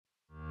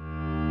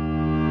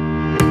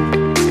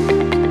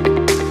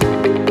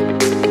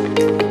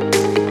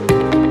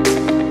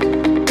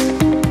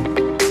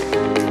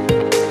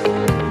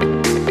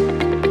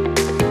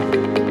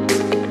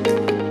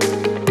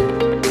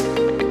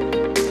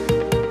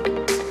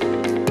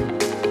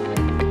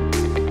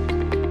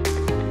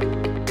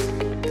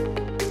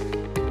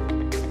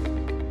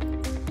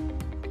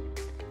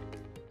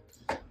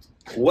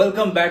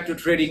Welcome back to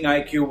Trading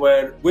IQ,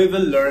 where we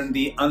will learn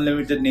the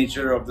unlimited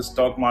nature of the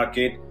stock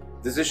market.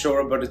 This is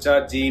Shourabh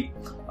Bhattacharjee.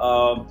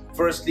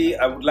 Firstly,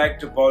 I would like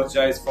to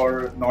apologize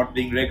for not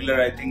being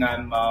regular. I think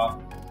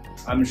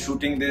I'm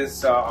shooting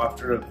this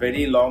after a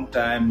very long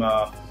time.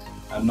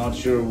 I'm not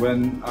sure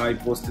when I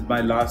posted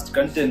my last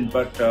content,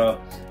 but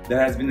there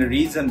has been a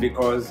reason,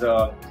 because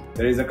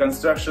there is a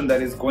construction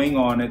that is going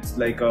on. It's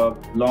like a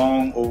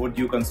long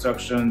overdue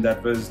construction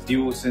that was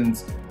due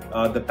since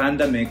the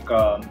pandemic,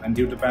 and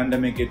due to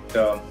pandemic it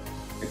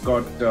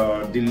got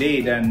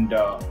delayed, and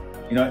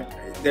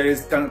there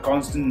is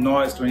constant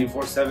noise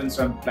 24/7.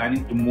 So I'm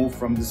planning to move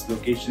from this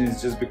location.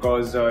 It's just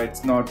because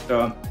it's not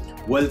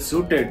well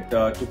suited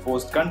to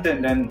post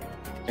content, and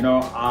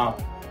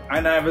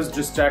and I was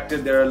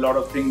distracted. There are a lot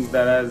of things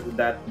that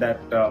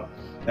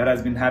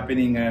has been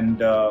happening,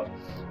 and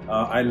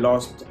I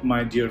lost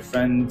my dear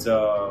friend.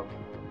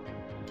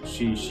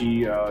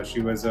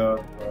 She was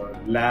a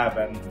lab,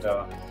 and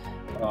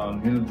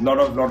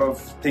lot of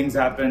things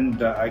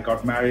happened. I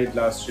got married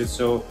last year,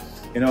 so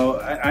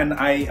and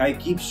I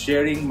keep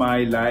sharing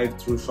my life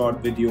through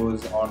short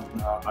videos on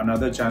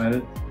another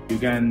channel. You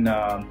can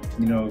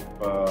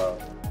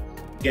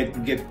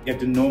get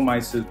to know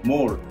myself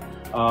more,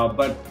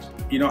 but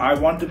I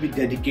want to be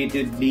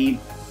dedicatedly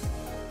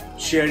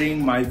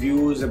sharing my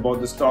views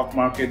about the stock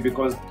market,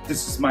 because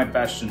this is my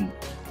passion.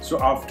 So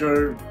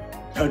after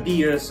 30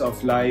 years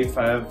of life,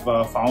 I have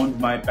found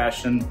my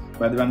passion.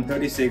 By the way, I'm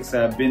 36.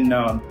 I've been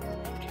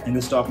in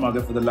the stock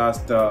market for the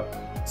last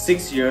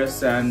 6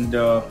 years, and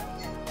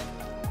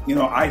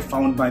I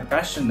found my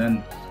passion.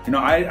 And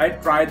I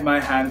tried my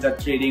hands at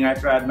trading. I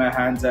tried my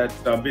hands at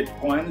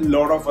Bitcoin, a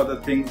lot of other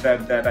things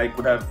that I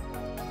could have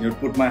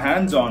put my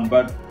hands on,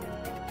 but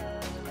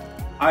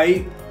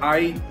I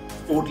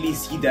totally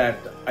see that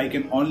I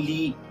can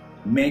only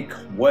make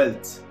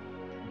wealth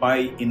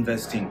by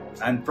investing,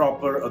 and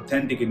proper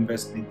authentic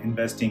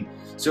investing.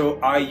 So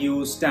I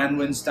use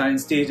Weinstein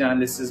stage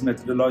analysis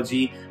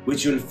methodology,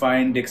 which you'll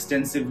find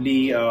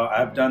extensively.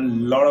 I've done a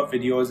lot of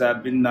videos.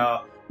 I've been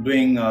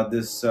doing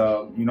this,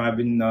 I've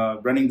been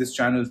running this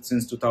channel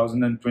since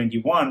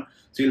 2021.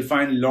 So you'll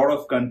find a lot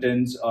of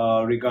contents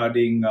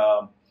regarding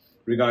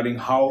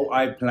how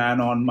I plan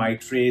on my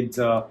trades,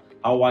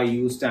 how I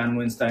use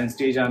Weinstein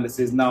stage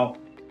analysis. Now,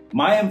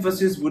 my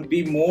emphasis would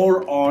be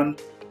more on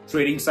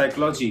trading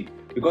psychology,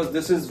 because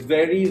this is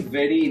very,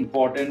 very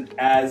important,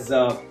 as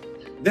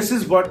this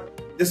is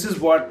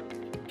what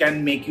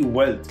can make you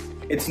wealth.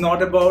 It's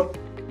not about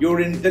you're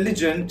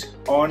intelligent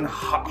on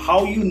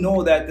how you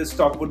know that the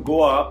stock would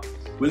go up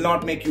will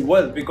not make you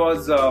wealth,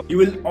 because you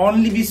will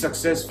only be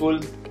successful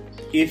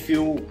if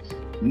you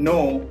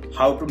know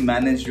how to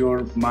manage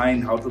your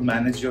mind, how to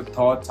manage your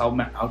thoughts, how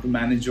to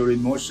manage your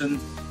emotions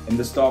in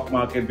the stock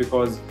market,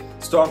 because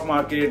stock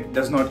market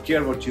does not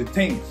care what you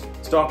think.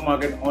 Stock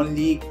market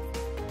only,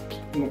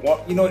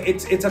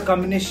 it's a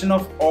combination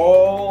of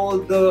all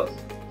the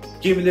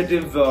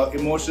cumulative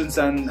emotions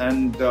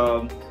and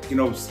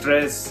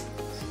stress,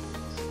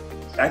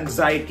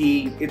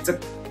 anxiety.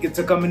 It's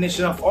a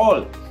combination of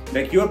all.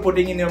 Like, you're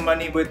putting in your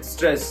money with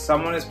stress,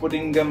 someone is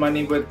putting their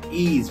money with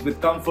ease,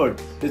 with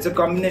comfort. It's a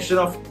combination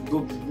of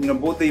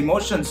both the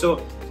emotions.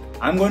 So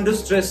I'm going to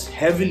stress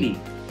heavily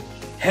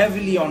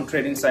on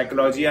trading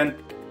psychology, and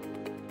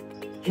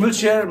will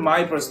share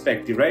my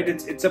perspective, right?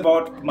 It's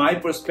about my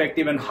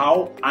perspective and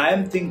how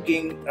I'm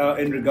thinking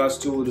in regards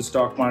to the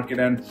stock market,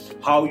 and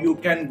how you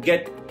can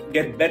get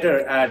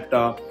better at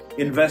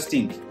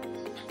investing.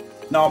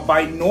 Now,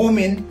 by no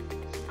means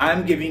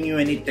I'm giving you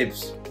any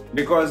tips,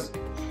 because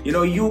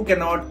you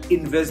cannot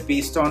invest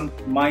based on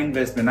my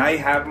investment.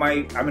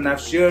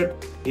 I've shared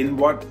in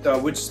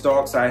which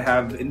stocks I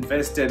have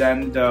invested,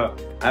 and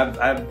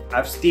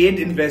I've stayed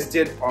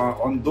invested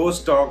on those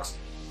stocks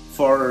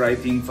for, I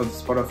think,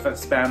 for a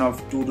span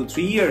of 2 to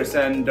 3 years.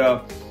 And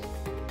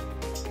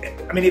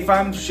if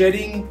I'm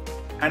sharing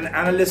an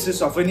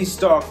analysis of any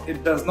stock,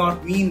 it does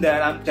not mean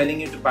that I'm telling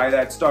you to buy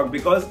that stock,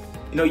 because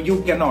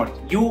you cannot.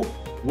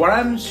 What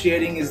I'm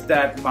sharing is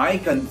that my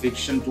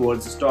conviction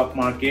towards the stock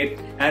market,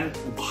 and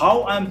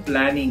how I'm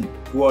planning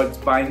towards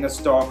buying a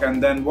stock,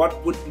 and then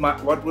what would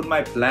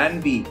my plan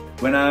be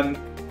when I'm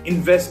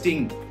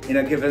investing in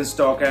a given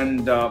stock,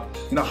 and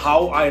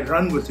how I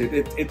run with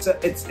it.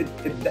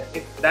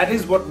 That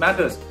is what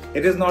matters.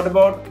 It is not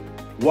about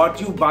what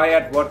you buy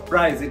at what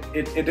price.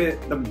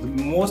 The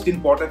most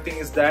important thing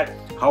is that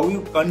how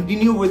you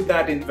continue with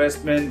that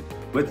investment,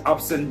 with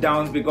ups and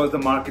downs, because the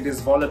market is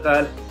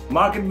volatile.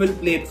 Market will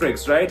play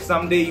tricks, right?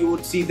 Someday you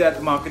would see that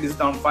the market is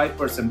down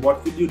 5%.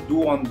 What will you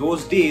do on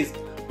those days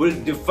will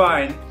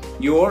define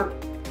your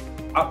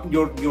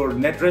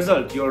net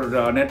result,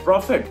 your net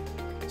profit.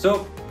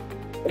 So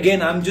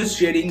again, I'm just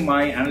sharing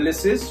my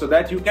analysis so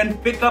that you can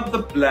pick up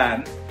the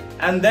plan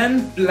and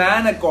then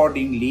plan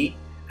accordingly,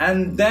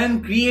 and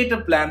then create a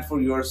plan for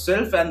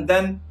yourself. And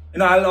then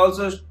I'll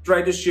also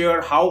try to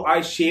share how I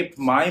shaped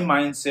my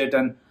mindset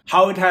and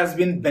how it has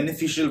been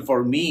beneficial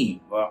for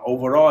me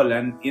overall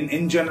and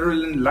in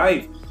general in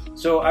life.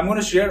 So I'm going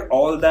to share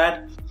all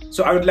that.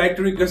 So I would like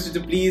to request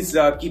you to please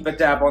keep a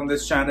tab on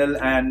this channel,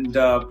 and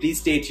please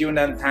stay tuned.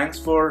 And thanks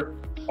for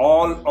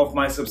all of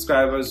my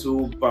subscribers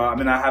who, I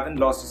mean, I haven't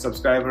lost a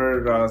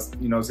subscriber,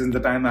 since the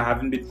time I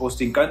haven't been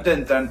posting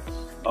content. And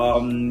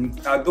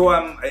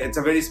though it's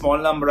a very small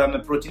number, I'm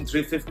approaching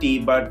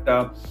 350, but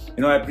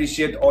I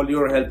appreciate all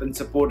your help and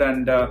support,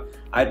 and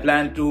I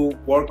plan to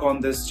work on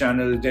this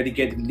channel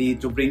dedicatedly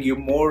to bring you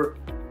more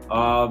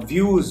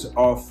views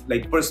of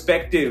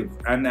perspective,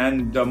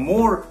 and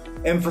more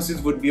emphasis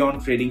would be on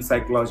trading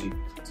psychology.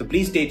 So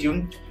please stay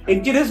tuned.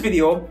 In today's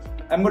video,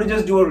 I'm going to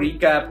just do a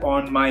recap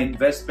on my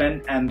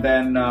investment, and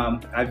then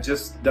I've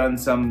just done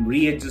some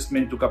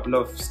readjustment to a couple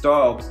of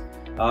stocks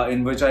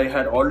in which I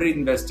had already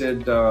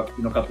invested a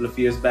couple of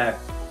years back,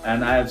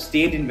 and I have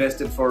stayed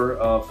invested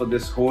for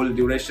this whole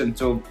duration.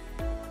 So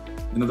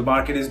the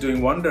market is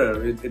doing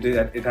wonder.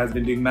 It has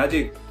been doing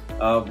magic.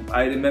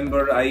 I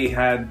remember I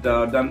had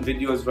done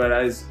videos where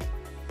I was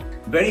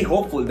very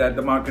hopeful that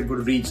the market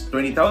would reach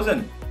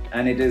 20,000,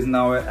 and it is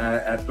now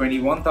at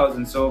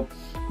 21,000. So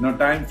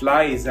time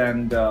flies,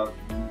 and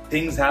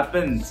things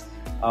happen.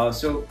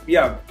 So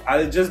yeah,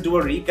 I'll just do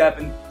a recap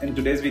in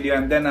today's video,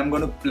 and then I'm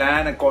going to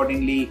plan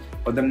accordingly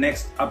for the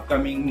next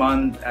upcoming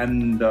month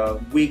and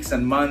weeks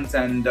and months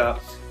and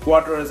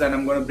quarters, and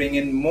I'm going to bring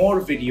in more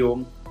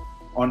video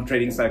on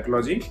trading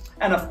psychology,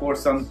 and of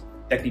course some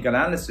technical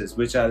analysis,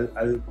 which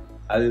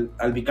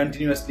I'll be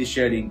continuously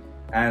sharing.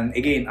 And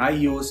again, I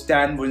use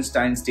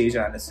Weinstein stage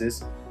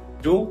analysis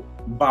to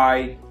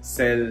buy,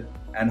 sell,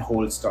 and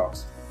hold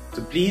stocks.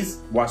 So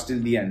please watch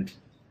till the end.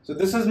 So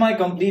this is my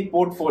complete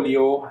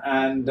portfolio,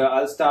 and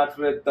I'll start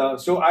with,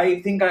 so I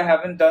think I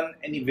haven't done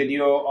any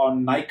video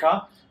on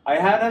Nykaa. I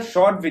had a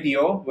short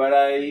video where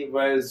I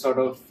was sort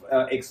of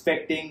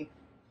expecting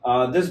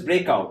this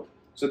breakout.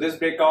 So this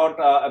breakout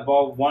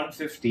above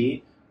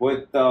 150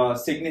 with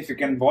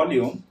significant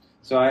volume.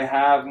 So I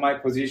have my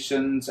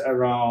positions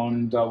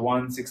around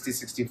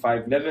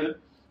 160-65 level,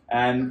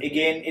 and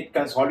again it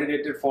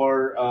consolidated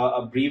for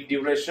a brief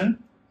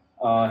duration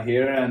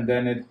here, and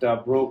then it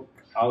broke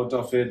out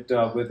of it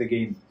with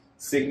again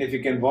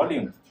significant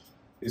volume.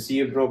 You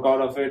see, it broke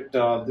out of it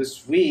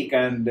this week,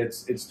 and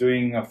it's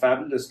doing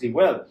fabulously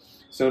well.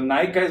 So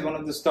Nykaa is one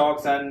of the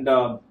stocks, and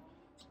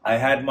I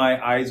had my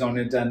eyes on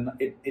it, and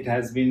it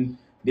has been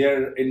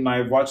there in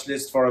my watch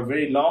list for a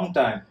very long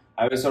time.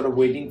 I was sort of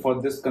waiting for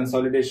this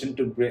consolidation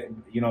to break,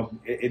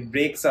 it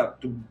breaks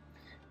up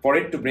for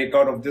it to break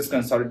out of this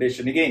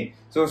consolidation again.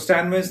 So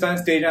Weinstein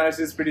stage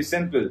analysis is pretty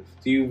simple.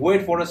 So you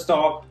wait for a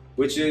stock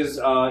which is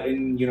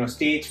in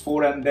stage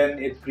 4, and then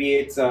it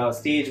creates a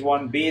stage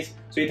 1 base.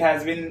 So it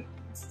has been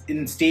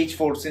in stage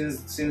 4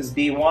 since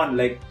day one,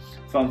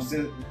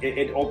 since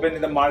it opened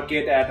in the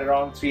market at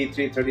around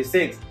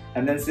 336,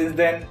 and then since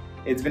then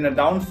it's been a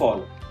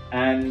downfall,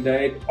 and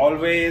it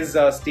always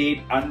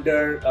stayed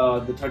under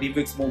the 30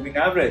 weeks moving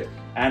average.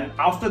 And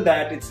after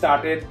that it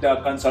started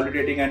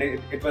consolidating, and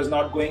it was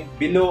not going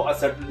below a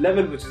certain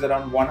level, which is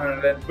around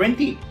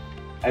 120.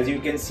 As you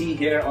can see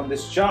here on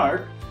this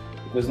chart,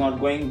 it was not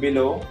going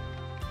below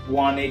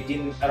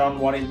 118, around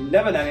 118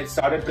 level, and it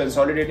started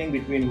consolidating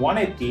between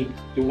 180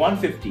 to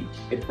 150.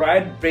 It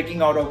tried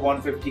breaking out of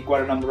 150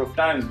 quite a number of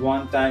times,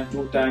 1 time,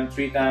 2 times,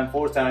 3 times,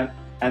 4 times,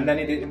 and then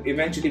it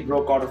eventually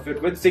broke out of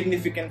it with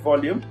significant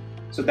volume.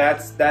 So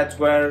that's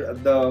where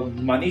the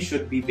money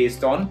should be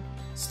based on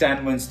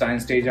Weinstein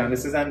stage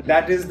analysis, and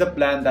that is the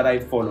plan that I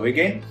follow.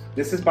 Again,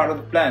 this is part of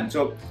the plan.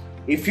 So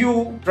if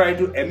you try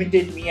to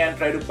imitate me and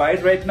try to buy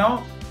it right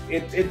now,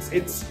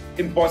 it's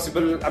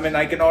impossible. I mean,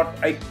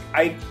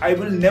 I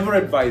will never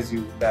advise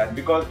you that,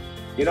 because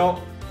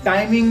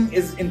timing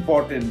is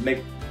important,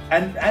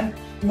 and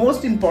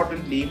most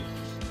importantly,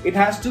 it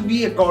has to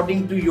be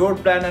according to your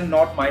plan and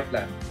not my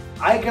plan.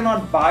 I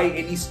cannot buy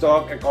any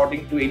stock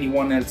according to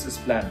anyone else's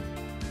plan,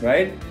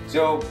 right?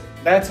 So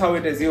that's how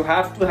it is. You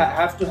have to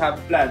have a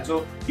plan.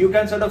 So you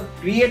can sort of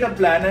create a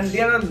plan, and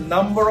there are a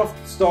number of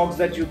stocks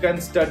that you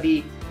can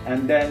study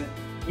and then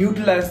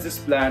utilize this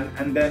plan,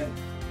 and then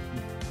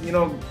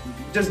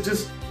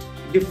just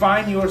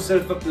define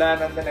yourself a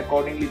plan and then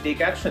accordingly take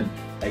action,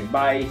 like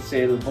buy,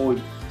 sell, hold.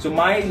 So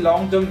my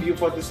long-term view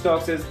for the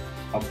stocks is,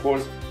 of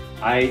course,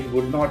 I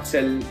would not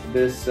sell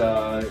this.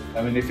 I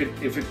mean, if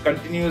it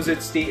continues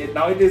its stage,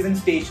 now it is in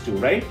stage 2,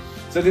 right?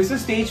 So this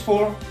is stage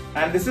 4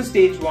 and this is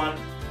stage 1.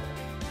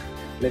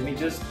 Let me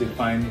just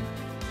define it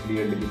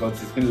clearly,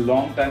 because it's been a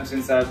long time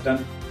since I've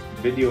done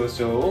videos,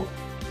 so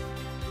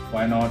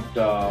why not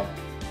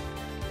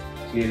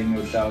clearing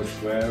it out?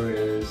 Where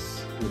is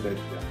it?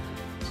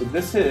 So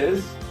this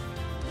is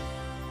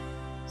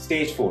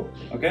stage 4,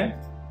 okay?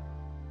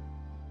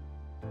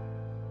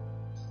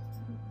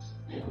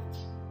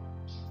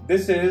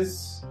 This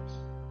is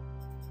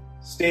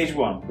stage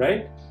 1,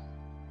 right?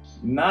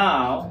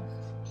 Now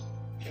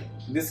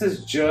this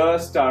is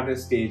just started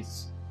stage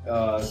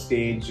 2.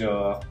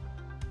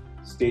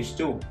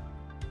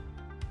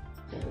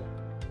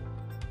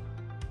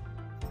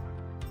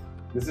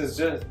 This is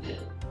just,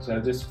 so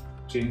I'll just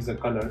change the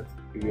color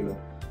to yellow.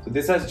 So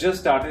this has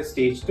just started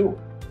stage 2,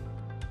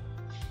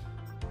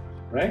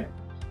 right?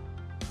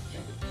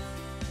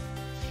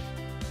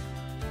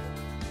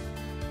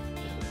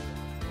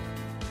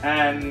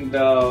 and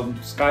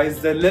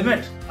sky's the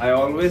limit. I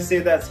always say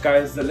that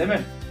sky's the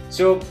limit.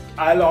 So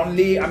I'll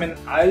be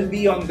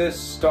on this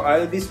stock,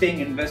 I'll be staying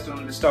invested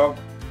on the stock,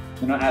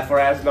 you know, for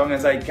as long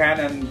as I can,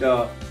 and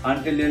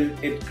until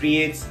it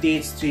creates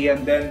stage 3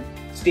 and then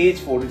stage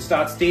 4. It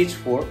starts stage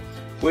 4,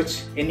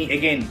 which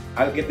again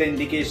I'll get the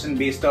indication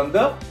based on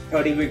the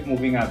 30-week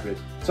moving average.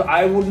 So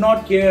I would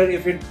not care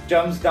if it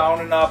jumps down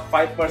and up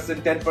 5%,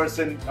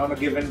 10% on a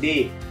given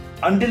day,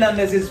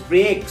 unless it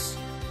breaks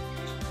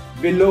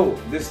below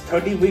this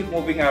 30-week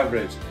moving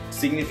average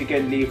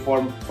significantly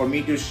for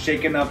me to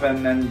shaken up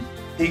and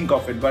think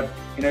of it. But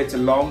you know, it's a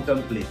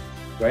long-term play,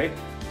 right?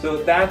 So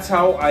that's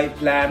how I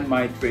plan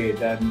my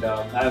trade, and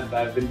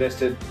I've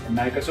invested in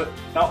Nykaa. So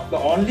now the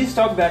only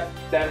stock that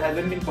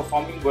hasn't been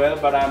performing well,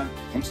 but I'm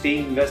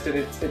staying invested,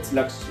 it's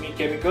Lakshmi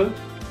Chemical.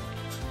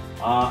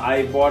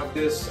 I bought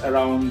this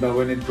around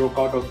when it broke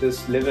out of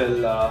this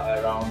level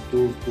around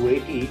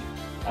 280,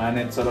 and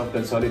it's sort of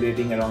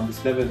consolidating around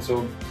this level.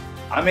 So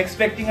I'm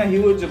expecting a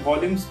huge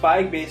volume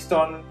spike based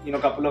on, you know,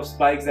 a couple of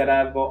spikes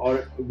that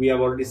we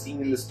have already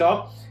seen in the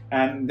stock,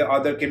 and the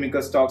other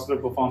chemical stocks were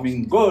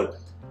performing good.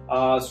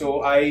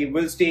 So I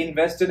will stay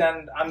invested,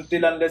 and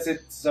unless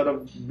it sort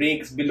of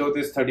breaks below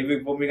this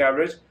 30-week moving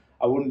average,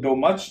 I wouldn't do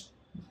much.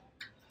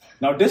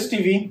 Now Dish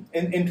TV,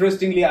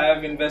 interestingly, I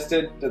have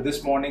invested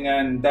this morning,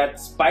 and that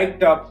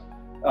spiked up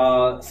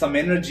some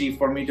energy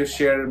for me to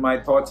share my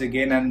thoughts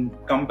again and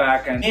come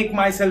back and make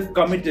myself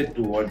committed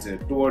towards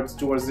it,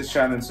 towards this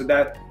channel. So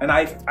that, and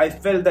I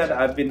felt that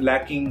I've been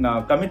lacking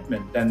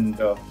commitment, and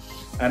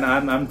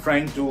I'm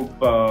trying to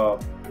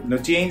you know,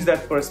 change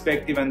that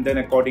perspective, and then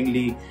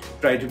accordingly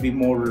try to be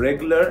more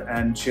regular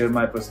and share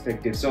my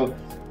perspective. So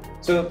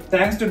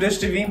thanks to Dish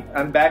TV,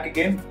 I'm back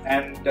again,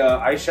 and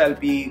I shall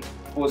be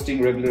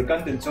posting regular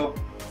content. So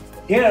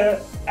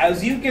here,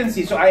 as you can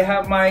see, so I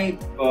have my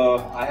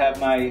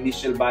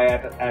initial buy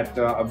at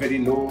a very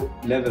low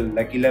level,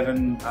 like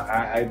 11.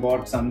 I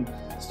bought some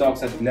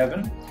stocks at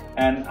 11,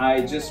 and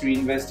I just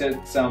reinvested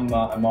some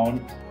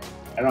amount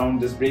around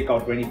this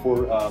breakout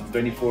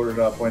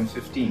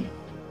 24.15,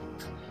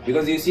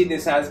 because you see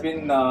this has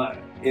been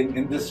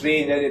in this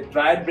range, and it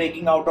tried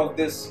breaking out of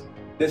this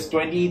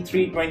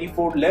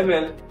 23-24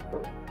 level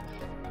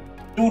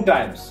 2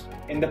 times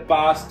in the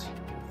past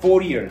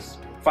 5 years,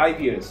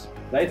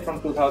 right,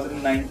 from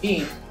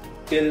 2019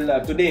 till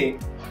today.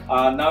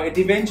 Now it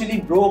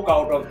eventually broke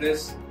out of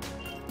this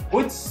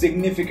with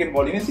significant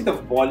volume. You see the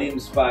volume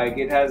spike,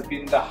 it has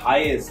been the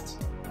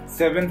highest,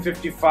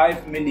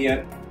 755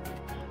 million,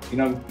 you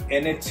know,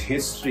 in its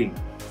history.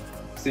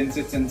 Since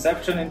its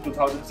inception in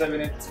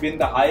 2007, it's been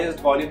the highest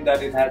volume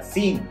that it has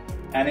seen,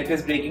 and it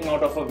is breaking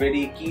out of a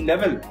very key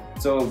level.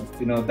 So,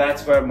 you know,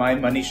 that's where my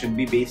money should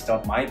be based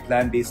on, my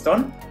plan based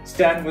on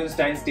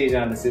Weinstein stage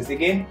analysis.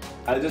 Again,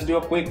 I'll just do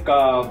a quick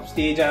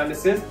stage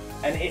analysis,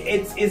 and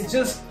it's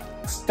just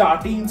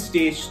starting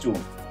stage 2.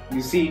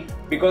 You see,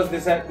 because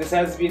this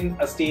has been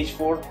a stage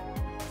 4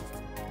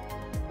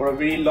 for a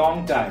very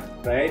long time,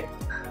 right?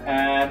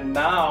 And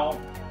now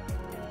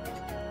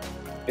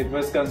it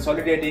was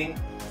consolidating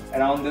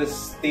around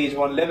this stage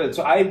 1 level.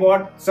 So I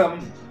bought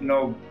some, you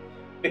know,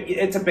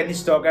 it's a penny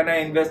stock, and I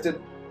invested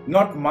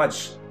not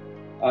much.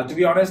 To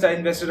be honest, I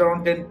invested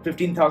around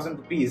 15,000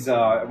 rupees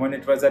when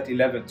it was at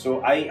 11.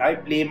 So I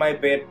play my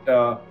bet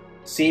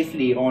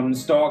safely on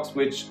stocks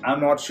which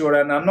I'm not sure,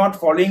 and I'm not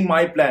following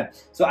my plan.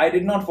 So I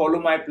did not follow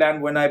my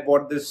plan when I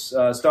bought this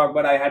stock,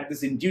 but I had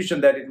this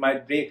intuition that it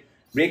might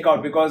break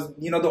out, because,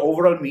 you know, the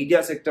overall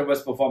media sector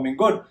was performing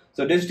good.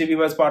 So Dish TV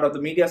was part of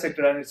the media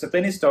sector, and it's a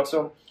penny stock,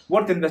 so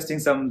worth investing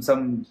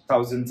some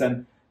thousands.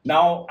 And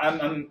now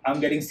I'm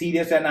getting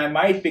serious, and I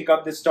might pick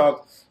up this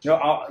stock, you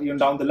know,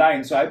 down the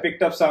line. So I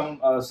picked up some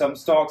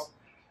stocks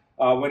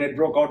when it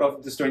broke out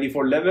of this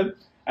 24 level,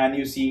 and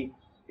you see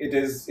it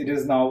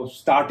is now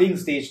starting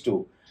stage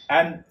 2,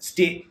 and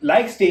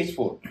like stage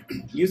 4.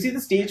 You see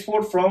the stage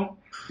 4 from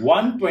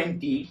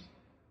 120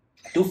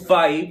 to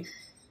 5.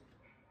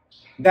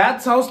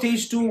 That's how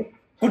stage 2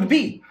 could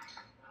be.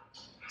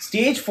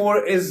 Stage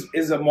 4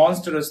 is a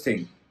monstrous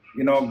thing,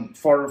 you know,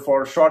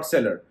 for short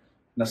seller.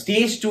 Now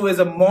stage 2 is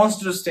a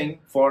monstrous thing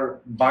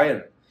for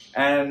buyer,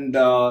 and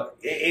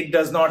it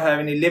does not have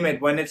any limit.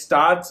 When it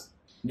starts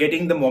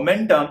getting the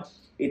momentum,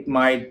 it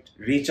might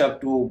reach up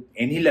to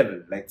any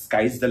level, like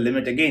sky's the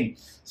limit again.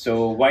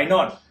 So why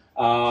not?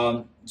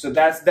 So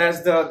that's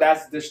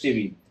Dish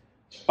TV.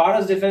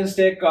 Paras Defense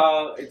Tech,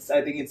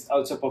 I think it's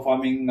also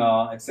performing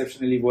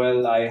exceptionally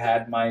well. I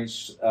had my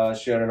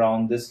share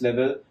around this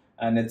level,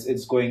 and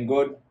it's going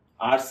good.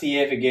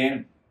 RCF,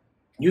 again,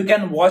 you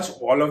can watch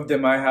all of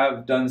them. I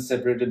have done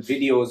separated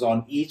videos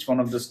on each one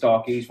of the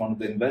stock, each one of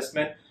the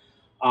investment.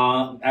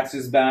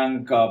 Axis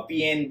Bank,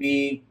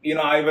 PNB, you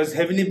know, I was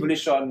heavily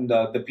bullish on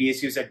the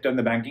PSU sector and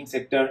the banking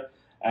sector,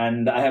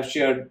 and I have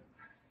shared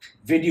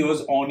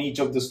videos on each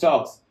of the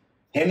stocks.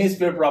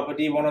 Hemisphere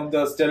Property, one of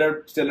the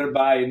stellar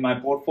buy in my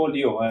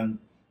portfolio, and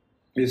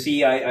you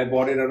see I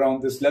bought it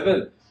around this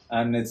level,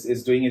 and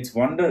it's doing its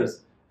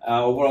wonders. The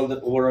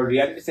overall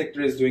reality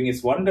sector is doing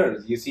its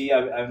wonders. You see,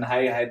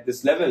 I had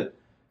this level.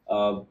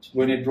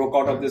 When it broke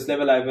out of this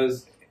level, I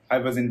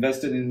was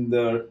invested in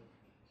the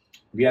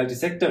realty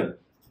sector.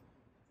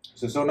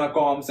 So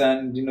Sonacoms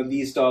and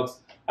these stocks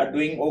are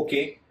doing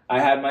okay. I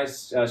had my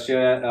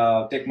share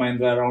Tech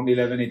Mahindra around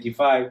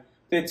 1185.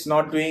 So it's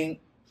not doing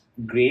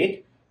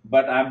great,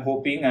 but I'm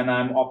hoping and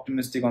I'm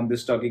optimistic on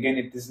this stock. Again,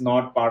 it is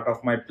not part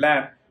of my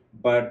plan,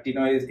 but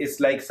it's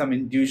like some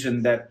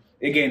intuition that,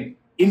 again,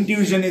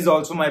 intuition is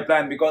also my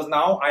plan, because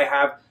now I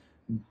have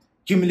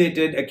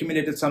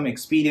accumulated some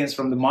experience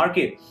from the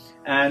market,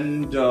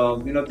 and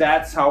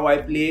that's how I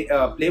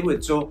play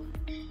with. So,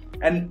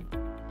 and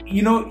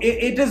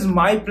it is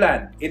my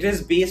plan. It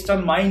is based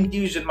on my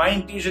intuition. My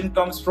intuition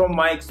comes from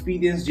my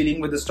experience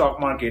dealing with the stock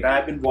market. I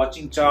have been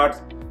watching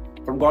charts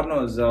from God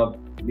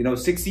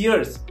knows 6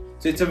 years.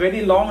 So it's a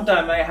very long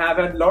time. I have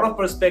had a lot of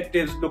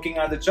perspectives looking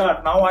at the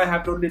chart. Now I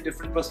have totally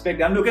different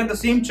perspective. I'm looking at the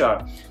same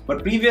chart,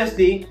 but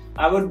previously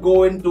I would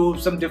go into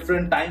some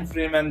different time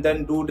frame and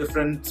then do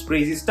different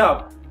crazy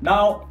stuff.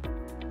 Now,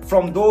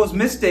 from those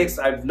mistakes,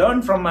 I've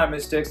learned from my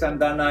mistakes, and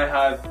then I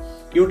have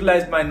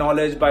utilized my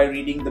knowledge by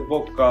reading the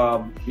book,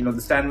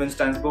 the Stan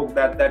Weinstein's book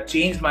that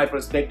changed my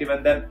perspective,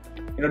 and then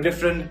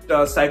different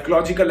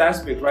psychological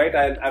aspect, right?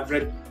 I've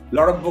read a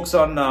lot of books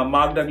on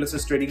Mark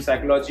Douglas's trading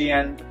psychology,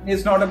 and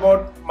it's not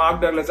about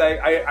Mark Douglas.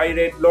 I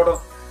read a lot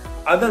of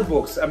other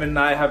books. I mean,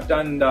 I have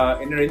done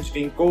inner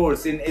engineering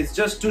course, and it's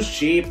just to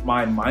shape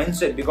my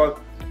mindset, because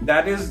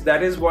that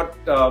is what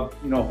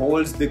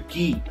holds the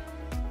key.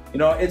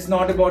 It's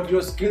not about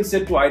your skill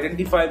set to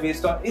identify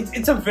based on.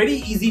 It's a very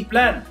easy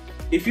plan.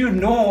 If you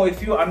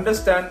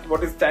understand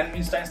what is Stan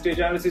Weinstein's stage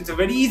analysis, it's a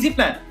very easy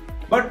plan.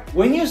 But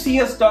when you see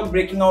a stock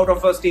breaking out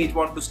of a stage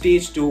 1 to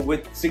stage 2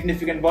 with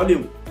significant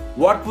volume,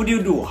 what would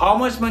you do? How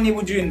much money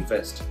would you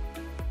invest?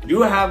 Would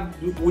you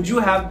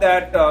have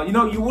that,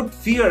 you would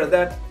fear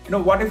that,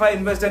 what if I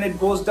invest and it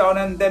goes down,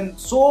 and then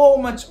so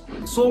much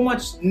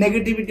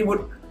negativity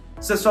would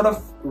sort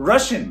of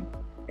rush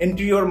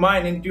into your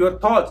mind, into your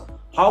thoughts.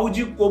 How would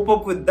you cope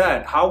up with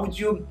that? How would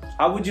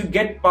you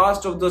get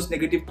past of those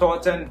negative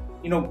thoughts and,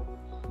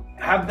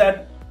 have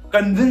that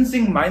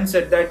convincing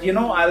mindset that,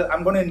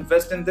 I'm going to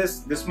invest in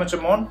this much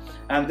amount,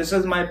 and this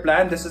is my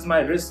plan, this is my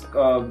risk.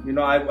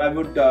 I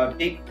would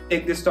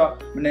take this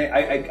stock.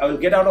 I will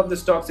get out of the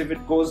stocks if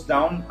it goes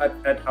down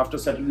after a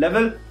certain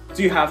level.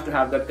 So you have to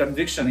have that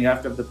conviction. You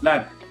have to have the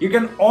plan. You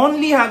can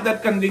only have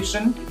that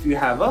conviction if you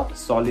have a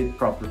solid,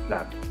 proper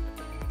plan.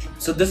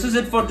 So this is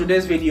it for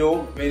today's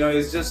video.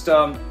 It's just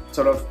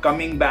sort of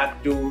coming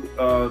back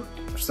to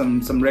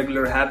some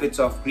regular habits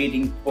of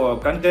creating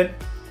content.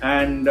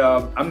 And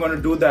I'm going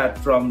to do that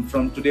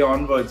from today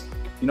onwards.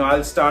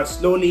 I'll start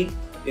slowly.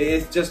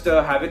 It's just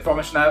a habit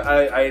formation.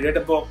 I read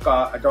a book,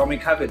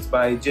 Atomic Habits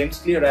by James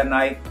Clear, and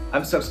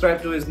I'm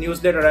subscribed to his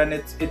newsletter, and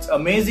it's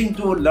amazing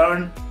to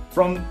learn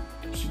from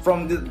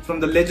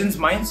the legends'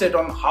 mindset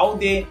on how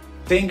they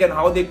think and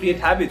how they create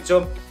habits.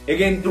 So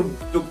again,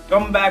 to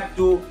come back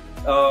to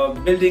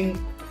building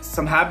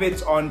some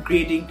habits on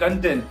creating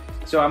content.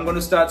 So I'm going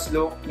to start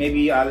slow.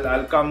 Maybe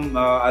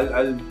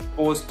I'll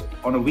post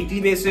on a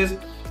weekly basis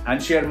and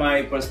share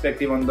my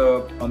perspective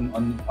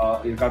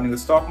regarding the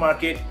stock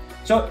market.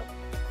 So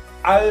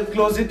I'll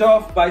close it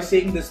off by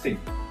saying this thing.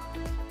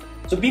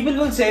 So people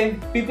will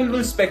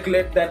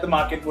speculate that the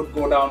market would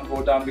go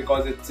down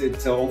because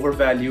it's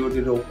overvalued.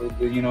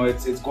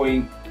 It's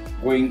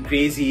going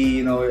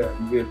crazy.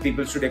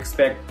 People should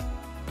expect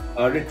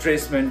a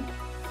retracement.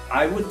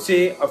 I would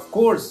say, of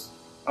course,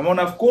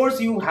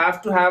 you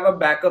have to have a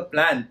backup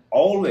plan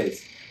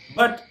always.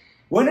 But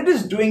when it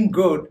is doing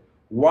good,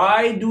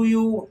 why do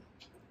you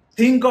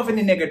think of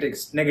any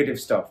negative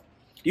stuff?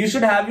 You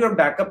should have your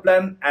backup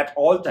plan at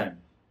all time.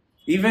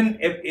 Even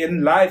if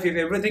in life, if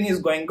everything is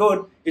going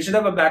good, you should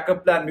have a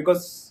backup plan,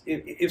 because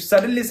if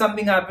suddenly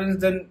something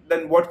happens, then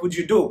what would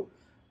you do?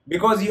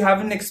 Because you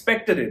haven't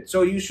expected it.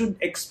 So you should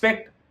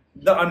expect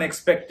the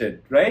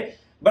unexpected, right?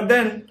 But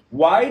then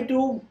why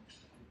to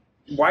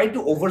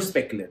over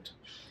speculate?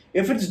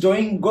 If it's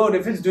doing good,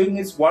 if it's doing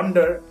its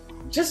wonder,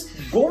 just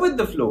go with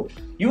the flow.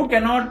 You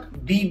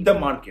cannot beat the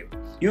market.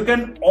 You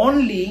can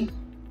only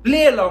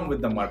play along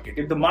with the market.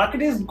 If the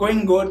market is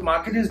going good,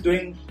 market is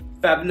doing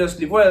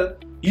fabulously well,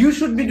 you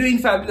should be doing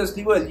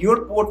fabulously well.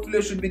 Your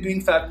portfolio should be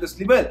doing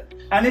fabulously well.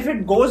 And if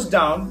it goes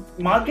down,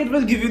 market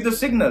will give you the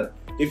signal.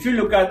 If you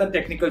look at the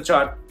technical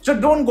chart, so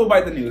don't go by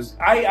the news.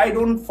 I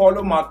don't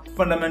follow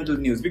fundamental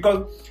news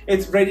because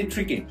it's very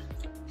tricky.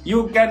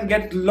 You can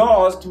get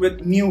lost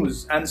with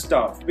news and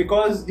stuff,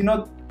 because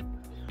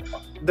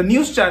the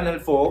news channel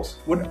folks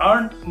would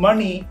earn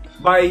money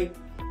by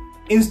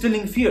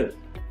instilling fear.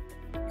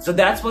 So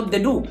that's what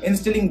they do,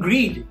 instilling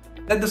greed,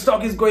 that the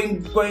stock is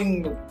going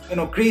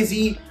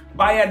crazy,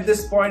 buy at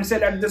this point,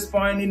 sell at this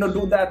point,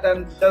 do that,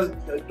 and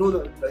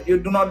you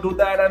do not do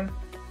that. And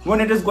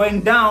when it is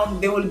going down,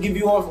 they will give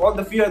you all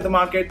the fear of the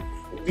market.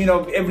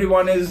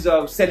 Everyone is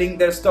selling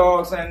their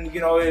stocks, and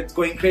it's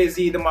going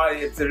crazy,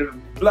 it's a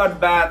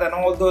bloodbath and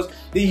all those.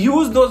 They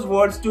use those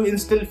words to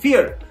instill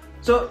fear.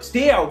 So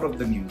stay out of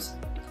the news.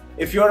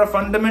 If you're a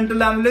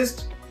fundamental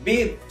analyst,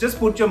 just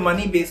put your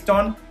money based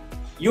on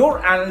your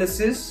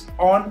analysis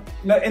on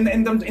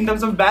in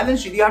terms of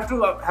balance sheet. You have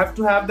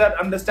to have that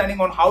understanding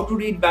on how to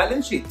read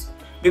balance sheets,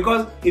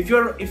 because if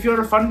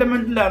you're a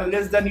fundamental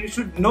analyst, then you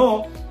should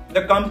know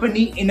the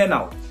company in and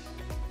out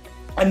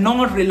and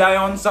not rely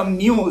on some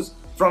news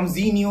from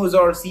Z News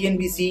or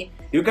CNBC.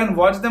 You can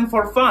watch them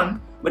for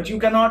fun, but you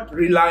cannot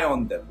rely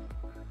on them.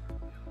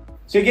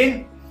 So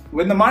again,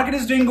 when the market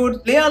is doing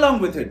good, play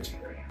along with it.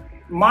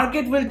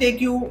 Market will take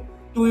you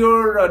to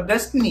your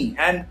destiny,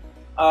 and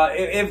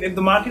if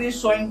the market is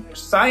showing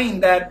sign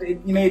that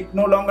it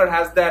no longer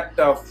has that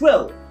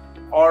frill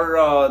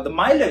or the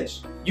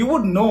mileage, you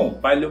would know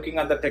by looking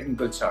at the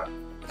technical chart,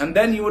 and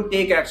then you would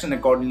take action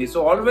accordingly.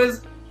 So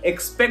always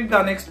expect the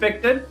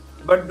unexpected,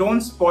 but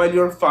don't spoil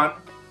your fun.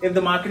 If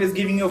the market is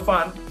giving you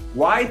fun,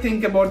 why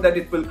think about that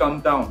it will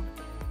come down?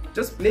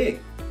 Just play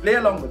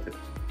along with it.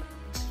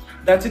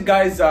 That's it,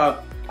 guys.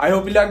 I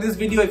hope you like this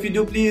video. If you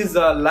do, please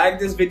like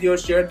this video,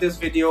 share this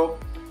video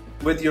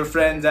with your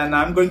friends, and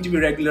I'm going to be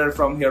regular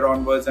from here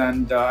onwards,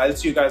 and I'll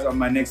see you guys on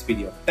my next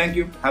video. Thank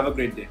you. Have a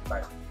great day.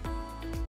 Bye.